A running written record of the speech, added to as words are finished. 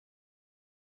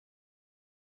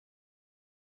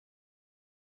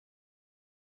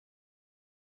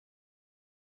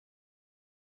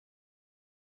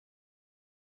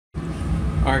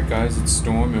Alright guys, it's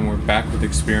Storm and we're back with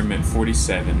experiment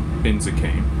 47,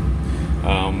 benzocaine.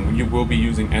 You will be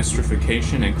using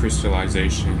esterification and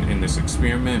crystallization in this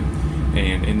experiment,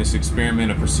 and in this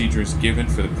experiment a procedure is given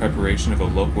for the preparation of a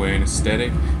local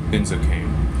anesthetic,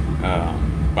 benzocaine.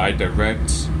 By direct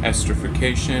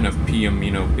esterification of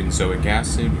p-aminobenzoic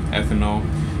acid with ethanol,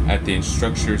 at the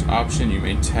instructor's option you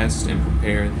may test and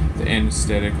prepare the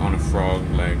anesthetic on a frog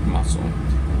leg muscle.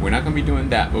 We're not going to be doing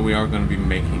that, but we are going to be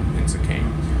making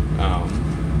benzocaine.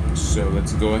 So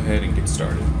let's go ahead and get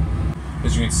started.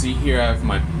 As you can see here, I have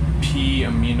my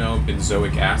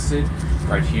p-aminobenzoic acid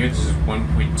right here. This is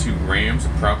 1.2 grams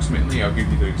approximately. I'll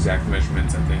give you the exact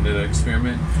measurements at the end of the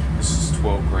experiment. This is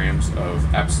 12 grams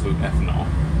of absolute ethanol.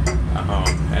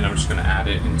 And I'm just going to add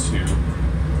it into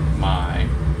my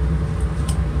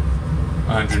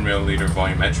 100 milliliter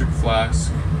volumetric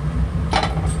flask.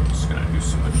 Just going to do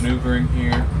some maneuvering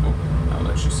here. Oh, I'll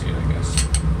let you see it, I guess.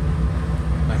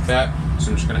 Like that. So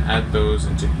I'm just going to add those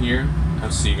into here. I'll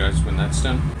see you guys when that's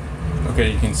done. Okay,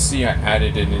 you can see I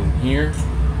added it in here.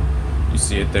 You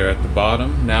see it there at the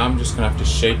bottom. Now I'm just going to have to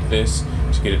shake this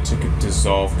to get it to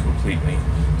dissolve completely.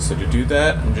 So to do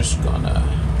that, I'm just going to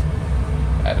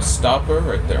add a stopper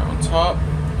right there on top.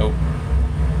 Oh,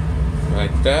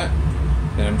 like that.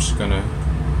 Then I'm just going to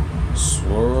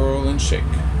swirl and shake.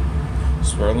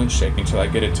 Swirl and shake until I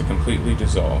get it to completely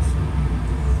dissolve.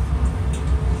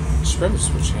 I should probably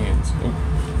switch hands. Oh,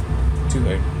 too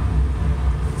late.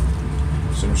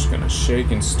 So I'm just going to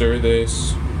shake and stir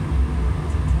this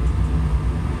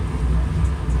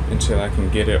until I can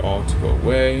get it all to go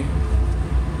away.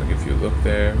 Like if you look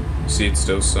there, you see it's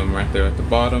still some right there at the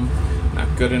bottom.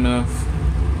 Not good enough.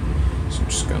 So I'm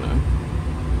just going to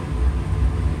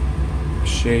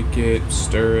shake it,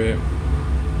 stir it.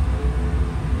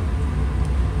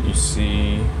 You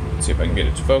see, let's see if I can get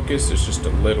it to focus. There's just a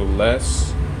little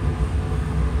less.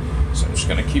 So I'm just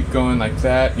going to keep going like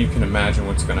that. You can imagine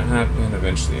what's going to happen.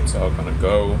 Eventually it's all going to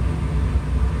go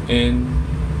in.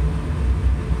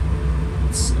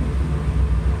 Let's see.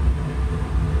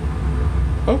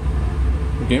 Oh,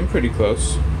 we're getting pretty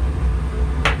close.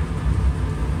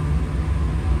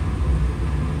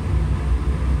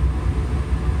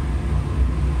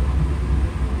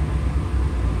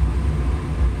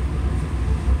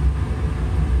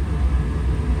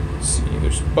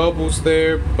 There's bubbles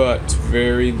there, but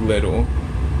very little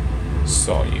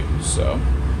solute. So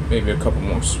maybe a couple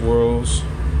more swirls.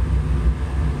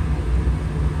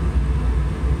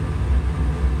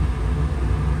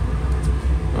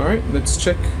 All right, let's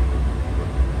check.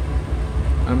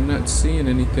 I'm not seeing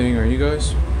anything. Are you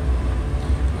guys?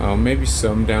 Oh, maybe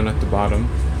some down at the bottom,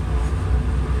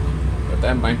 but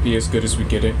that might be as good as we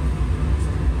get it.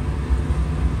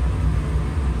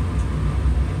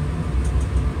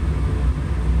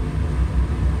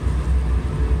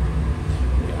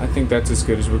 I think that's as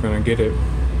good as we're gonna get it.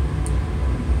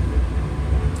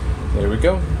 There we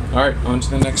go. All right, on to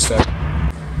the next step.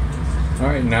 All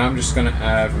right, now I'm just gonna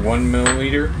add 1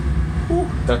 milliliter. Ooh,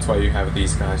 that's why you have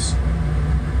these guys.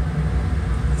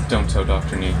 Don't tell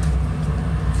Dr. Nee.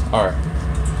 All right,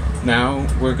 now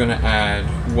we're gonna add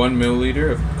 1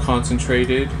 milliliter of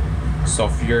concentrated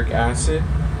sulfuric acid.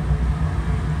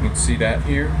 You can see that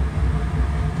here.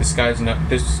 This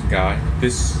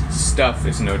stuff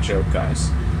is no joke,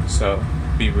 guys. So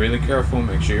be really careful,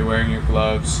 make sure you're wearing your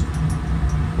gloves.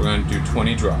 We're going to do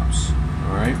 20 drops,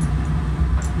 all right?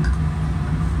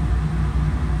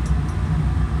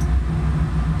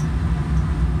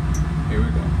 Here we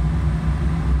go.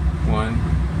 1,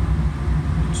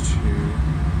 2,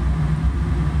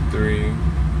 3,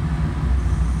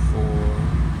 4,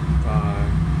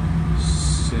 5,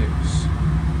 6,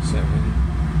 7,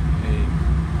 8,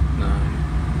 9,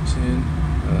 10,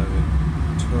 11,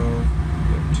 12,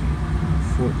 13,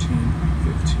 14,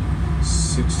 15,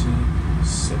 16,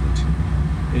 17,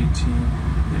 18,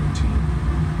 19,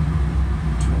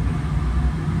 20.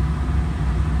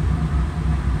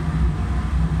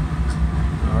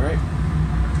 Alright.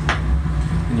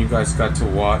 And you guys got to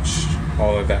watch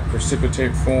all of that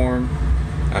precipitate form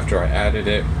after I added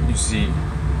it. You see,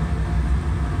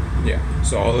 yeah,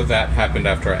 so all of that happened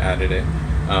after I added it.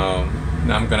 Now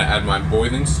I'm going to add my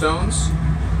boiling stones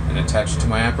and attach it to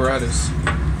my apparatus.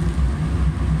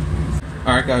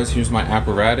 Alright guys, here's my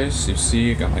apparatus. You see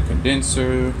I got my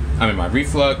condenser, my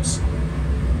reflux.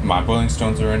 My boiling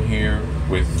stones are in here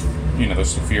with, the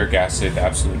sulfuric acid, the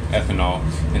absolute ethanol,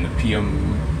 and the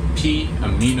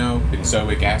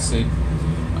p-aminobenzoic acid.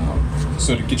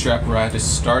 So to get your apparatus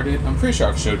started, I'm pretty sure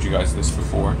I've showed you guys this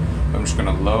before. I'm just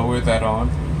going to lower that on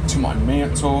to my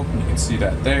mantle. You can see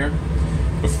that there.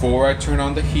 Before I turn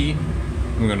on the heat,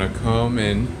 I'm going to come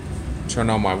in turn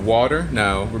on my water.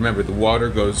 Now remember, the water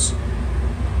goes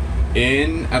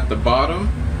in at the bottom,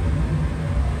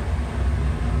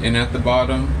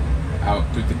 out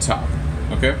through the top.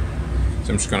 Okay?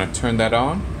 So I'm just gonna turn that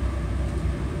on.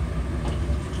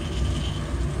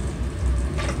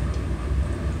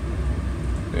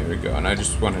 There we go. And I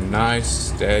just want a nice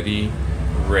steady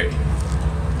ray.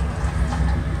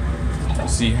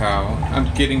 See how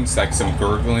I'm getting like some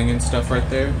gurgling and stuff right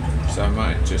there, so I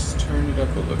might just turn it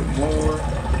up a little more.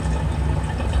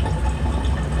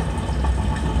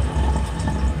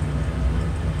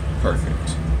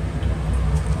 Perfect.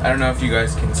 I don't know if you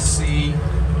guys can see,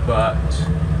 but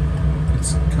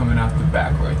it's coming out the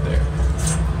back right there.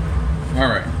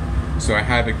 Alright, so I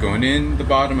have it going in the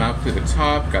bottom, out to the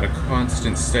top, got a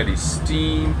constant steady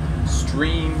stream.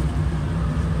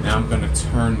 Now I'm gonna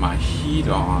turn my heat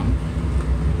on.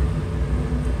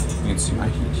 You can see my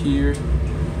heat here.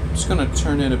 I'm just gonna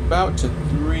turn it about to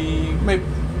 3, maybe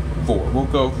 4. We'll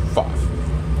go 5.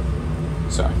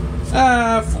 Sorry,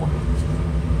 4.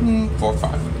 4,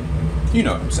 5. You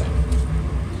know what I'm saying.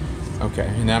 Okay,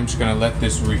 and now I'm just gonna let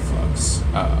this reflux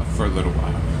for a little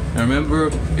while. Now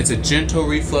remember, it's a gentle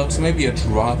reflux. Maybe a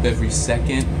drop every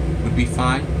second would be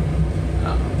fine.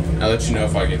 I'll let you know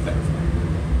if I get there.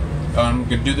 I'm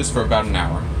gonna do this for about an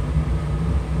hour.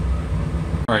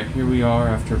 Alright, here we are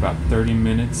after about 30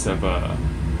 minutes of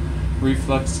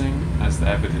refluxing, as the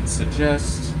evidence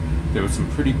suggests. There was some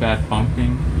pretty bad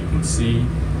bumping, you can see,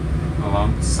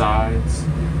 along the sides.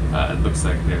 It looks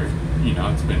like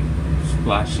it's been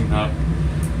splashing up.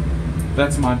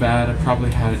 That's my bad, I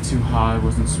probably had it too high,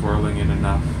 wasn't swirling it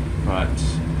enough, but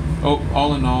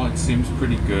all in all, it seems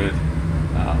pretty good.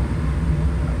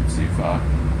 Let's see if I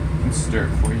can stir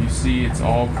it for you. See, it's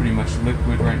all pretty much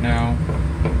liquid right now,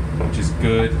 which is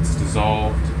good. It's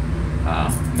dissolved. Now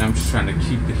I'm just trying to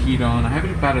keep the heat on. I have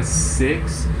it about a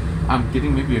 6. I'm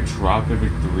getting maybe a drop every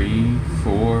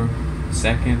 3-4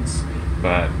 seconds,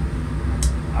 but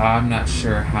I'm not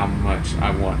sure how much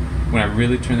I want. When I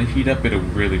really turn the heat up, it'll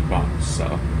really bump.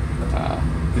 So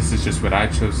this is just what I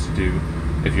chose to do.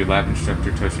 If your lab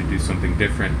instructor tells you to do something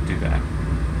different, do that.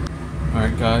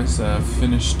 Alright guys,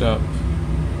 finished up.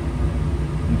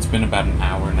 It's been about an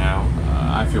hour now.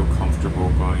 I feel comfortable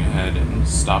going ahead and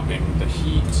stopping the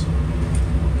heat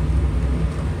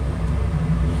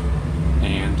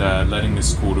and letting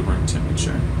this cool to room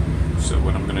temperature. So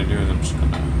what I'm going to do is I'm just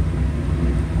going to pull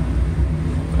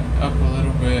that up a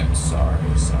little bit. Sorry.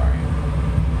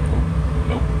 Oh,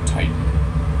 nope, tighten.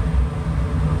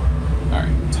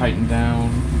 Alright, tighten down.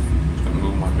 I'm going to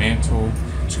move my mantle.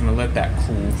 Just going to let that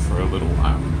cool for a little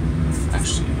while.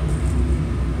 Actually,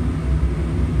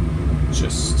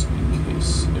 just in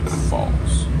case it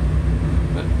falls,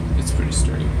 but it's pretty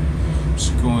sturdy. I'm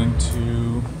just going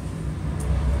to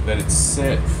let it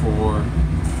set for,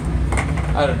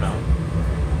 I don't know,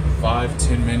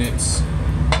 5-10 minutes,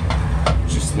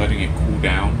 just letting it cool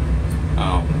down,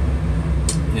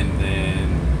 and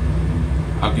then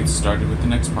I'll get started with the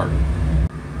next part.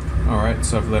 Alright,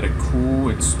 so I've let it cool.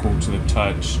 It's cool to the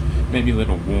touch, maybe a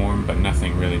little warm, but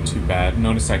nothing really too bad.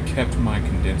 Notice I kept my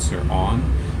condenser on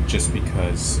just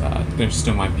because there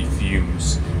still might be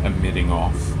fumes emitting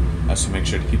off. So make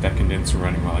sure to keep that condenser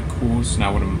running while it cools.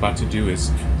 Now what I'm about to do is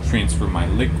transfer my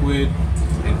liquid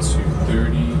into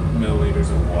 30 milliliters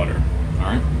of water.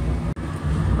 Alright?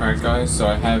 Alright guys, so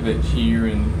I have it here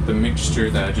in the mixture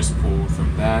that I just pulled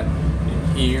from that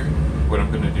in here. What I'm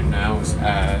going to do now is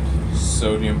add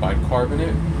sodium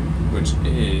bicarbonate, which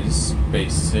is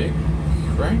basic,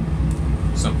 right?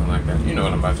 Something like that. You know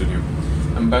what I'm about to do.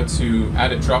 I'm about to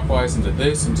add it dropwise into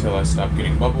this until I stop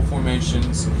getting bubble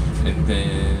formations, and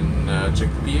then check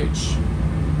the pH.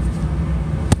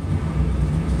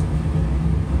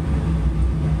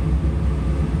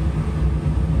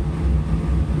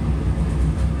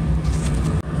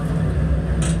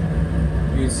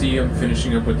 You can see I'm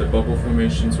finishing up with the bubble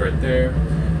formations right there.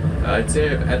 I'd say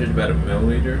I've added about 1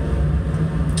 milliliter.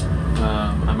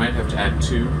 I might have to add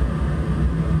 2.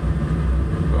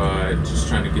 But just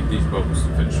trying to get these bubbles to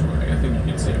finish forming. I think you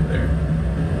can see them there.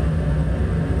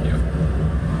 Yep.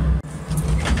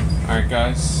 Alright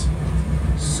guys,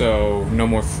 so no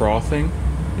more frothing.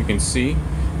 You can see.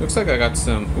 Looks like I got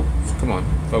some, oops, come on,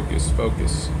 focus.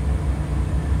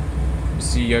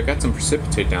 See, I got some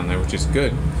precipitate down there, which is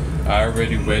good. I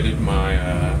already wetted my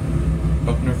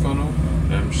opener funnel,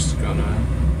 and I'm just gonna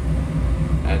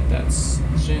add that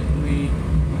gently.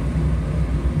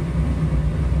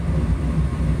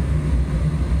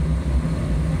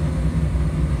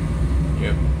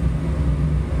 Yep.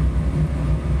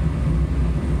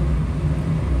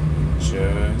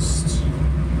 Just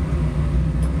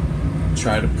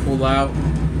try to pull out.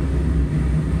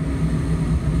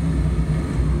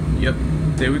 Yep,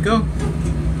 there we go.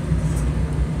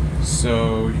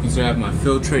 So you can see I have my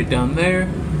filtrate down there.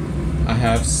 I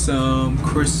have some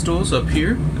crystals up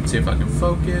here. Let's see if I can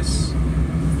focus.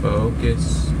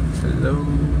 Focus. Hello.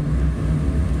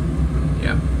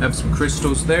 Yeah, I have some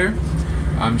crystals there.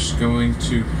 I'm just going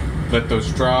to let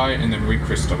those dry and then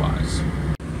recrystallize.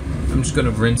 I'm just going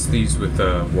to rinse these with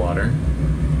water,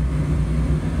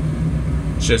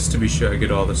 just to be sure I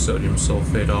get all the sodium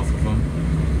sulfate off of them.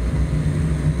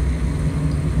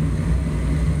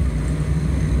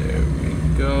 There we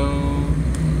go.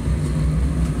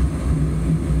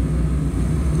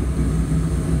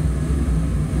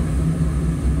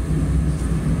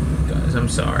 Guys, I'm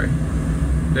sorry.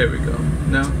 There we go.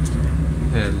 Now,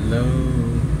 hello.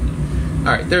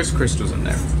 Alright, there's crystals in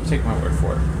there. Take my word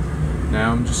for it.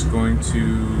 Now I'm just going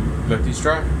to let these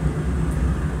dry.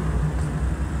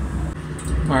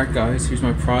 Alright guys, here's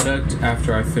my product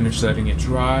after I finish letting it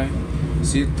dry.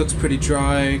 See, it looks pretty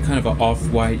dry, kind of an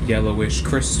off-white yellowish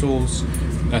crystals.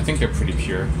 I think they're pretty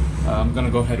pure. I'm gonna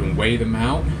go ahead and weigh them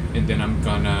out, and then I'm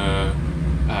gonna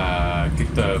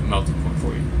get the melting point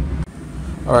for you.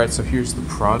 Alright, so here's the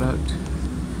product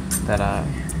that I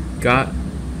got.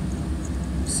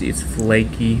 See, it's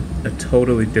flaky, a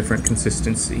totally different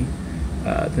consistency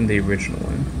than the original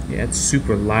one. Yeah, it's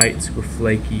super light, super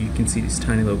flaky. You can see these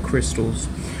tiny little crystals.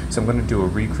 So I'm going to do a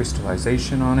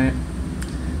recrystallization on it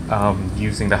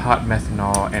using the hot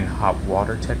methanol and hot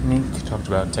water technique. Talked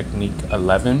about technique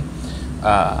 11.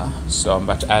 So I'm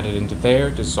about to add it into there,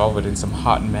 dissolve it in some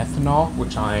hot methanol,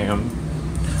 which I am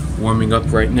warming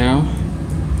up right now.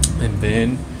 And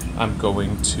then I'm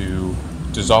going to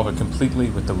dissolve it completely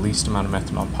with the least amount of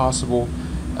methanol possible,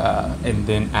 and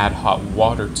then add hot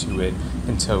water to it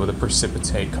until the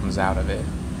precipitate comes out of it.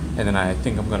 And then I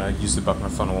think I'm gonna use the Buckner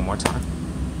funnel one more time.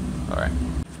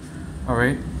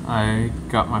 Alright, I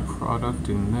got my product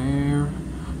in there.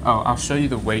 Oh, I'll show you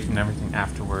the weight and everything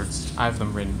afterwards. I have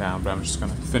them written down, but I'm just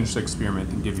gonna finish the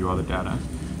experiment and give you all the data.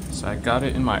 So I got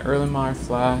it in my Erlenmeyer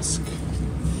flask.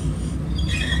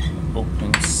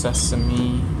 Open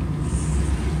sesame.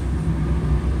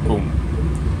 Boom.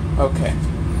 Okay.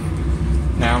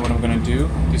 Now what I'm gonna do,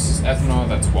 this is ethanol,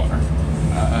 that's water.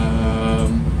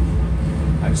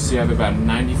 I see I have about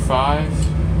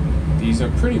 95. These are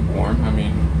pretty warm. I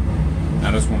mean,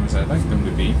 not as warm as I'd like them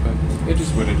to be, but it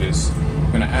is what it is.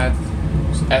 I'm gonna add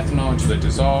ethanol until it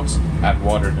dissolves, add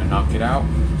water to knock it out,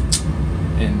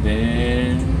 and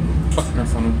then Buckner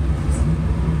funnel.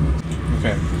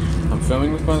 Okay, I'm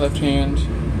filling with my left hand.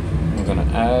 I'm gonna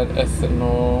add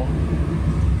ethanol.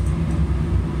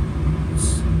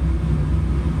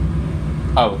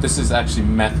 Oh, this is actually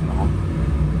methanol.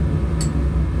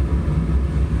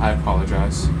 I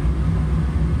apologize.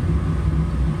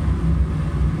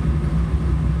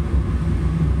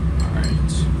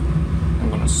 Alright. I'm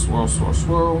gonna swirl, swirl,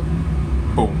 swirl.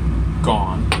 Boom.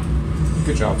 Gone.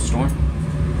 Good job, Storm.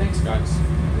 Thanks, guys.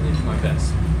 I did my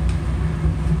best.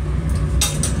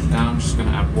 Now I'm just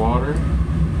gonna add water.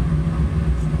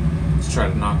 Let's try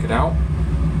to knock it out.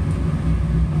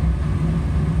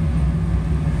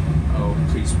 Oh,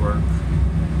 please work.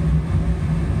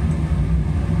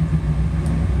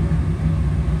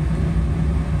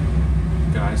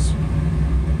 Guys.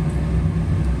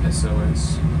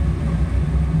 SOS.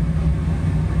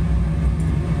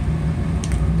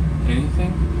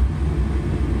 Anything?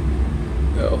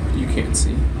 Oh, you can't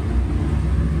see.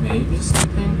 Maybe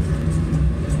something?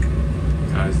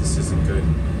 Guys, this isn't good.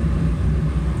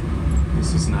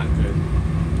 This is not good.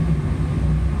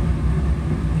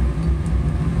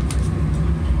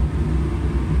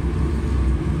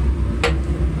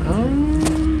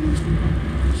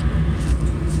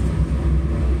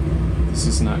 This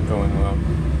is not going well.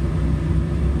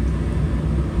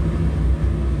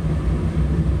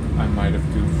 I might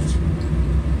have goofed.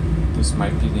 This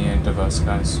might be the end of us,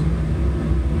 guys.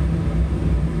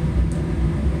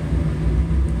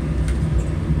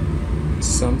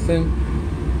 Something?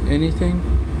 Anything?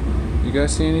 You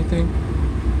guys see anything?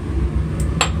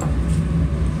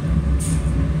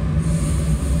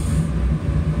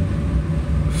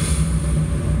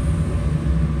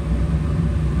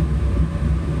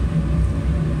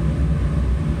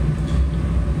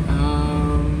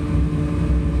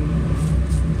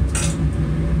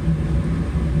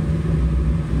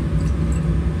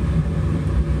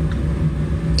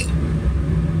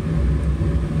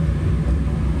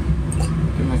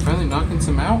 Knocking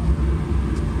some out?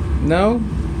 No?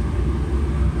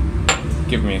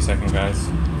 Give me a second, guys.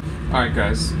 Alright,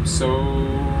 guys, so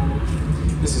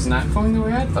this is not going the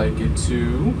way I'd like it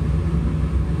to.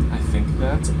 I think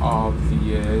that's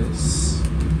obvious.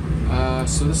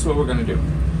 So this is what we're gonna do.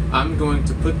 I'm going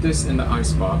to put this in the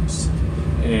icebox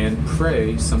and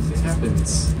pray something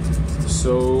happens.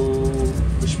 So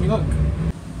wish me luck.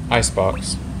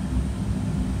 Icebox.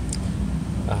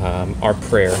 Our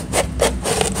prayer.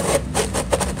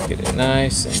 Get it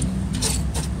nice and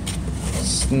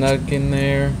snug in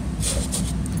there.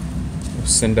 We'll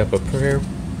send up a prayer.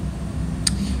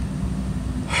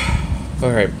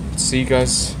 Alright, see you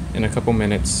guys in a couple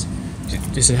minutes.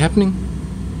 Is it happening?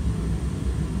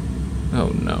 Oh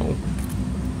no.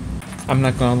 I'm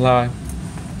not gonna lie.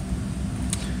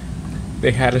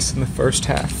 They had us in the first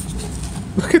half.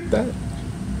 Look at that.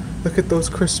 Look at those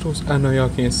crystals. I know y'all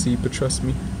can't see, but trust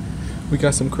me. We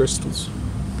got some crystals.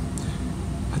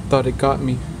 I thought it got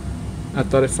me. I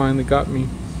thought it finally got me.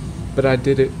 But I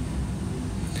did it.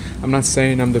 I'm not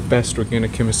saying I'm the best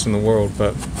organic chemist in the world,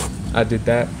 but I did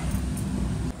that.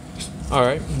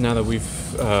 Alright, now that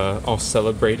we've all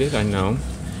celebrated, I know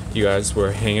you guys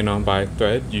were hanging on by a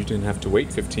thread. You didn't have to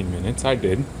wait 15 minutes. I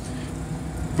did.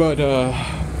 But,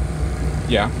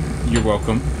 yeah, you're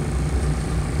welcome.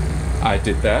 I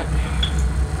did that.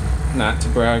 Not to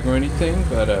brag or anything,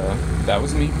 but that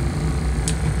was me.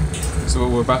 So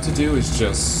what we're about to do is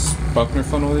just Buckner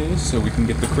funnel these so we can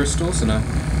get the crystals, and I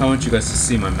want you guys to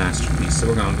see my masterpiece. So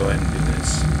we're gonna go ahead and do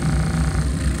this.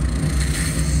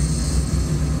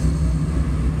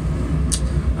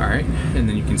 Alright, and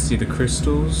then you can see the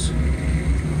crystals.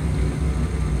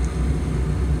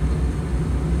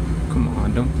 Come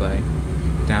on, don't play.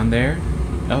 Down there.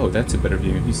 Oh, that's a better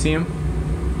view. You see them?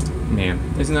 Man,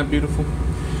 isn't that beautiful?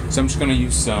 So I'm just going to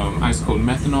use some ice cold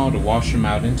methanol to wash them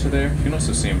out into there. You can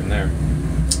also see them in there.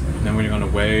 And then we're going to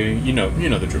weigh, you know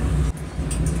the drill.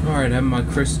 Alright, I have my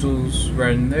crystals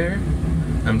right in there.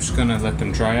 I'm just going to let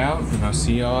them dry out, and I'll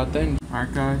see y'all at the end.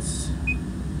 Alright guys,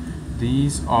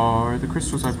 these are the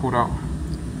crystals I pulled out.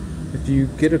 If you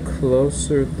get a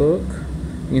closer look,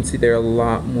 you can see they're a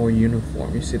lot more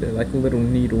uniform. You see they're like little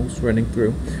needles running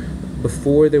through.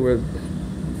 Before they were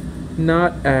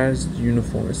not as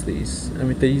uniform as these. I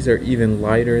mean, these are even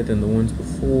lighter than the ones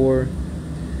before.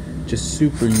 Just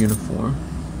super uniform.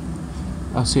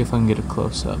 I'll see if I can get a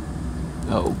close up.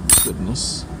 Oh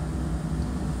goodness.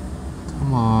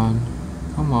 Come on.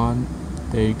 Come on.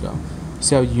 There you go.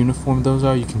 See how uniform those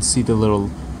are? You can see the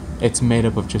little, it's made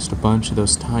up of just a bunch of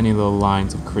those tiny little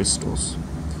lines of crystals.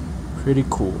 Pretty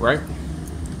cool, right?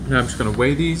 Now I'm just gonna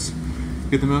weigh these,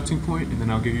 get the melting point, and then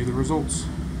I'll give you the results.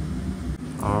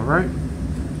 Alright,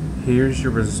 here's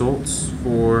your results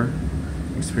for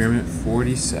experiment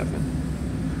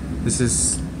 47. This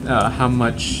is how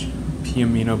much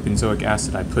p-amino benzoic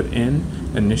acid I put in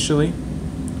initially.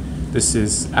 This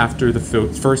is after the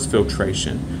first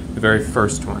filtration, the very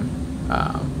first one.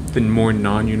 The more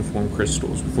non-uniform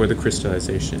crystals before the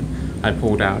crystallization. I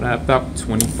pulled out at about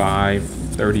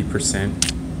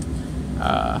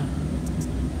 25–30%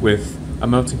 with a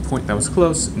melting point that was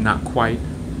close, not quite.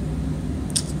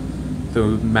 The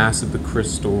mass of the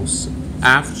crystals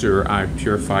after I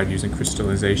purified using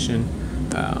crystallization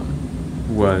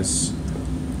was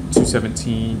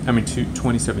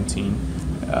 2017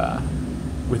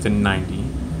 with a 90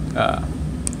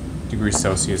 degrees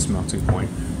Celsius melting point,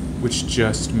 which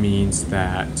just means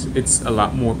that it's a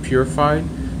lot more purified.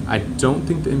 I don't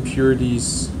think the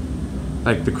impurities,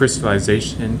 like the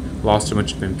crystallization, lost a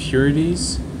bunch of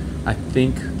impurities. I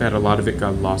think that a lot of it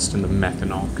got lost in the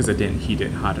methanol because I didn't heat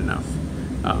it hot enough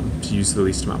to use the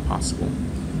least amount possible.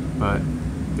 But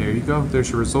there you go.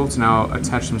 There's your results. Now I'll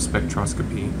attach some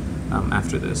spectroscopy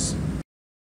after this.